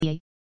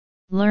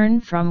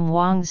Learn from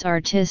Wang's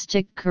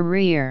artistic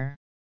career.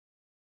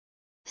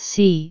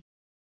 C.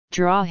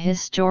 Draw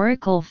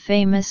historical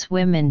famous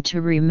women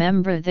to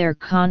remember their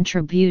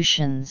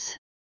contributions.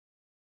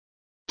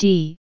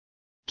 D.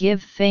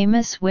 Give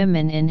famous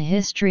women in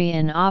history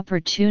an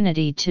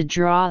opportunity to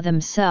draw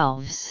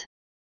themselves.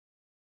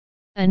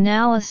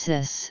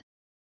 Analysis.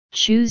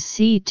 Choose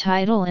C.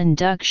 Title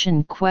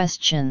Induction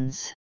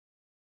questions.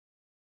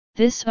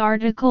 This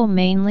article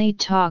mainly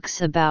talks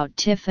about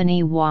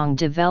Tiffany Wang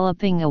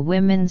developing a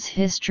women's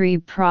history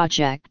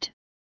project,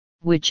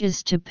 which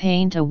is to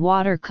paint a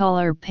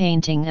watercolor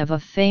painting of a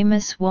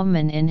famous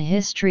woman in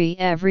history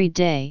every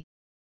day,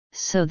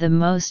 so the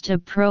most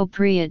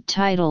appropriate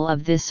title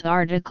of this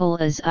article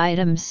is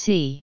Item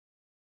C.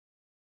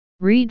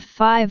 Read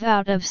 5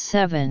 out of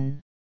 7.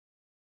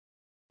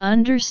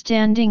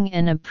 Understanding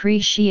and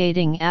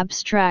appreciating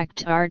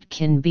abstract art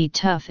can be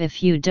tough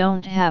if you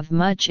don't have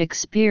much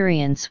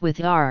experience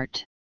with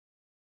art.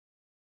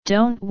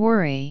 Don't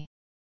worry.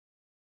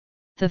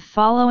 The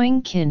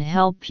following can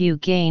help you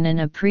gain an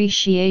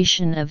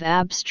appreciation of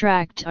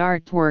abstract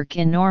artwork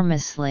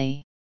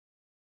enormously.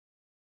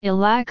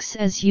 Relax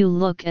as you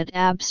look at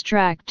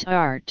abstract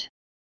art.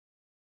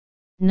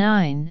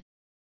 9.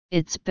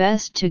 It's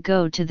best to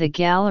go to the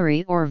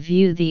gallery or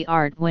view the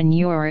art when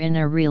you're in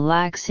a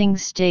relaxing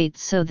state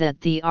so that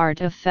the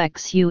art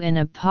affects you in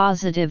a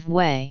positive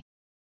way.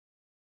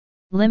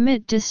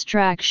 Limit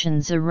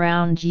distractions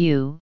around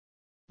you,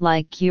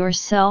 like your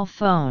cell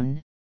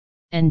phone,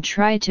 and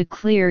try to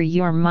clear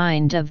your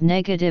mind of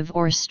negative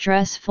or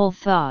stressful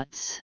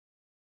thoughts.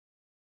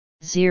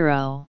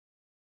 0.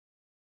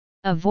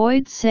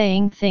 Avoid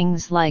saying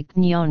things like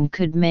 "Nyon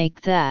could make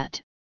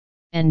that,"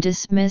 and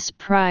dismiss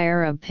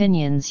prior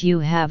opinions you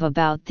have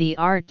about the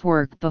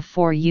artwork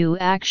before you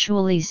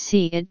actually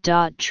see it.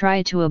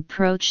 Try to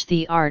approach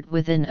the art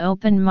with an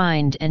open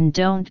mind and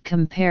don't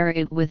compare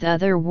it with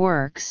other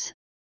works,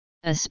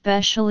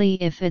 especially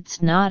if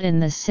it's not in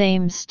the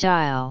same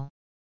style.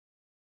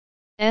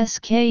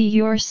 Ask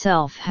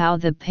yourself how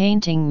the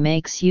painting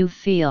makes you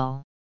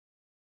feel.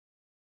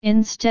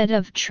 Instead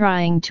of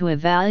trying to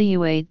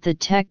evaluate the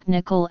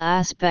technical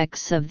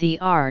aspects of the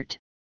art,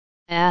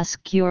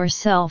 ask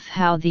yourself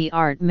how the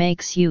art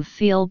makes you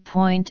feel.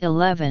 Point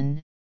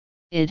 11.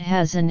 It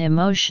has an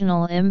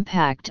emotional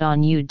impact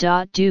on you.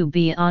 Do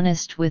be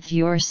honest with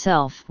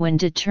yourself when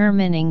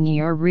determining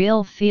your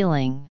real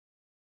feeling.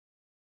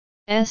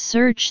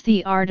 Search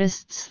the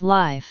artist's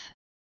life.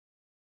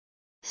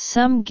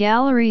 Some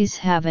galleries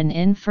have an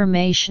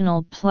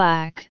informational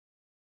plaque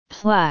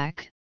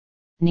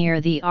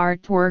near the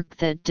artwork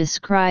that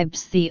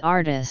describes the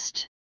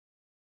artist.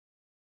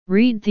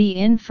 Read the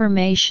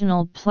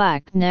informational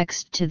plaque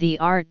next to the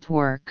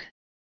artwork.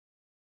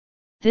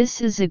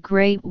 This is a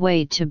great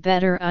way to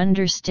better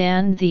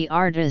understand the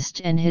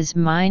artist and his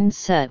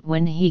mindset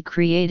when he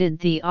created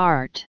the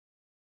art.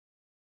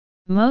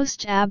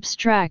 Most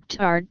abstract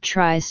art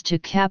tries to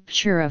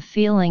capture a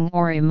feeling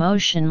or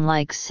emotion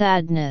like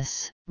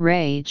sadness,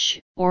 rage,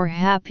 or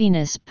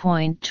happiness.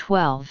 Point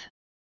 12.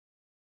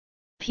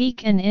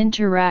 Peek and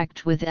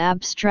interact with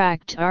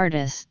abstract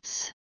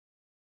artists.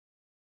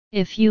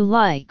 If you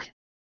like,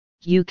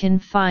 you can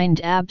find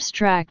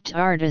abstract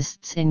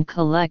artists in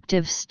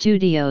collective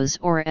studios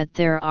or at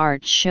their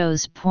art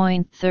shows.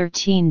 Point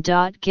 13.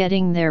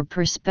 Getting their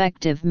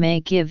perspective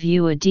may give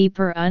you a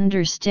deeper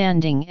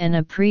understanding and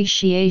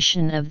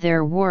appreciation of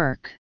their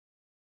work.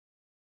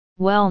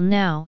 Well,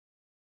 now,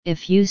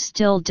 if you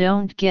still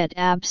don't get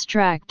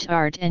abstract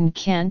art and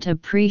can't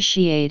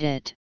appreciate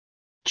it,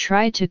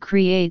 try to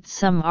create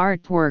some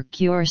artwork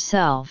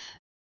yourself.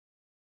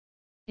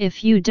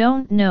 If you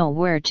don't know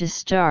where to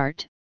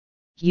start,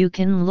 you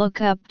can look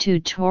up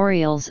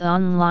tutorials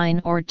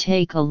online or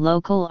take a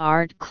local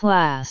art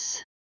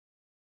class.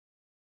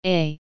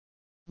 A.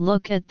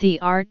 Look at the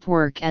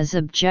artwork as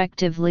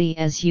objectively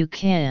as you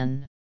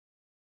can.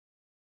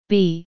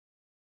 B.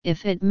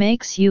 If it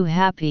makes you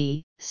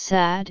happy,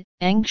 sad,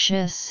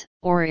 anxious,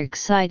 or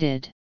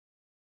excited.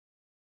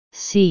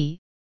 C.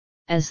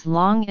 As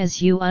long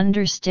as you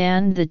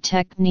understand the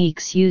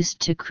techniques used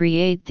to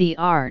create the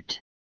art.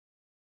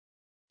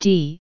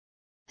 D.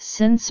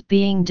 Since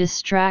being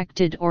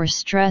distracted or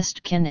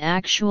stressed can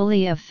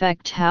actually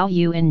affect how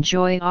you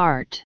enjoy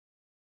art.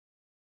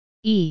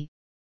 E.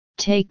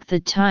 Take the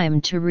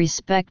time to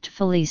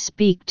respectfully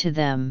speak to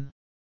them.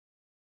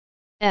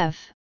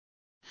 F.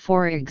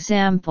 For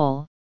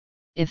example,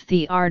 if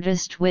the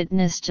artist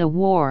witnessed a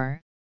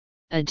war,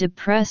 a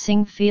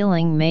depressing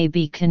feeling may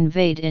be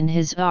conveyed in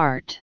his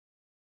art.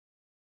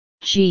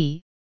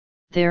 G.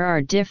 There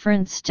are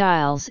different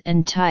styles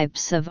and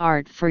types of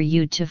art for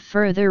you to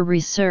further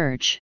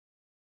research.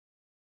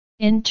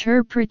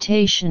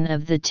 Interpretation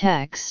of the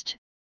text.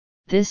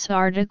 This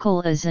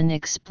article is an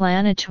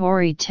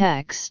explanatory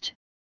text,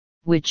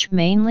 which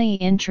mainly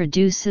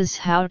introduces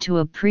how to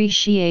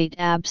appreciate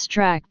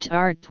abstract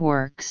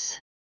artworks.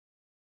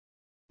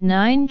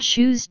 9.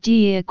 Choose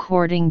D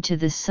according to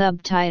the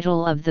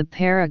subtitle of the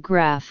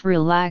paragraph.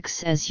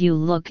 Relax as you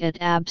look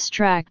at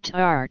abstract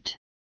art.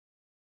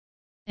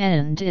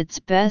 and it's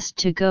best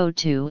to go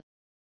to,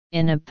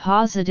 in a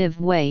positive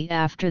way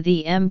after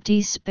the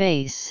empty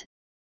space.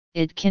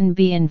 It can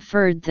be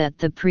inferred that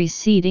the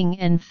preceding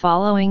and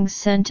following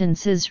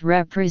sentences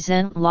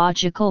represent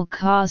logical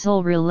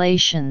causal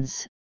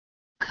relations,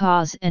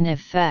 cause and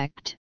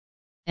effect,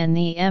 and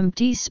the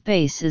empty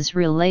space is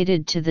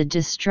related to the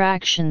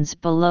distractions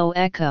below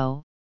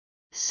echo,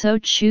 so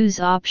choose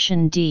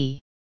option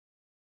D.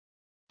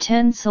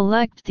 10.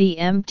 Select the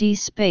empty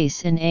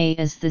space in A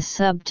as the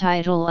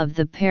subtitle of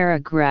the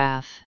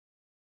paragraph.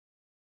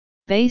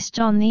 Based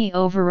on the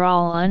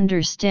overall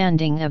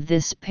understanding of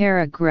this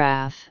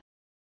paragraph,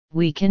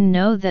 we can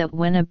know that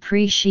when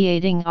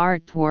appreciating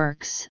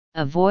artworks,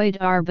 avoid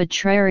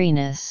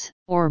arbitrariness,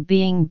 or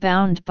being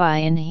bound by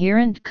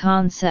inherent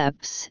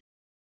concepts,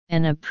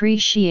 and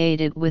appreciate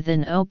it with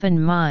an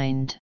open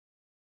mind.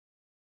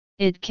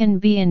 It can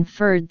be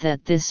inferred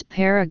that this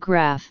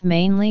paragraph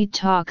mainly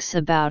talks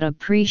about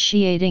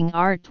appreciating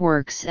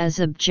artworks as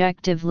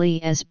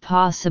objectively as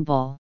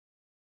possible.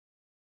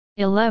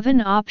 11.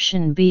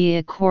 Option B.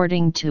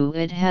 According to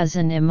it has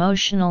an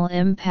emotional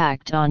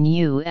impact on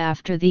you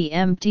after the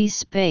empty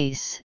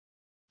space.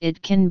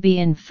 It can be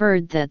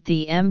inferred that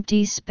the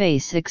empty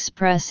space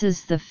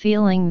expresses the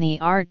feeling the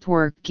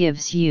artwork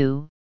gives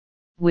you,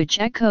 which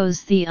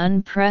echoes the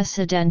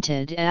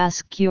unprecedented.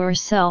 Ask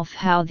yourself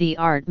how the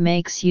art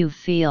makes you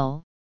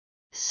feel,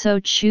 so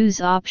choose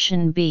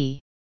option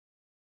B.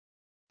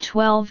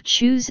 12.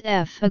 Choose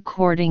F.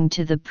 According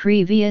to the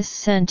previous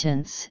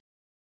sentence,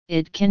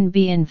 it can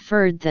be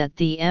inferred that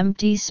the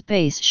empty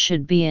space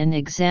should be an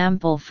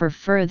example for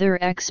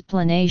further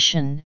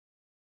explanation,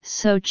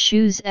 so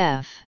choose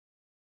F.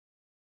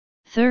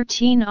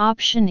 13.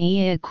 Option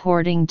E.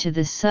 According to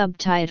the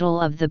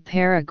subtitle of the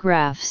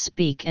paragraph,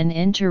 speak and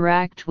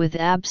interact with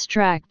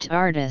abstract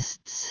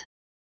artists.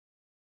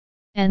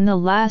 And the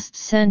last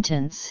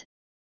sentence,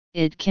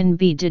 it can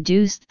be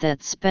deduced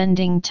that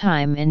spending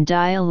time in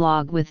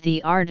dialogue with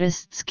the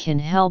artists can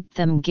help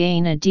them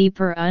gain a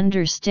deeper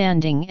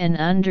understanding and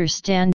understand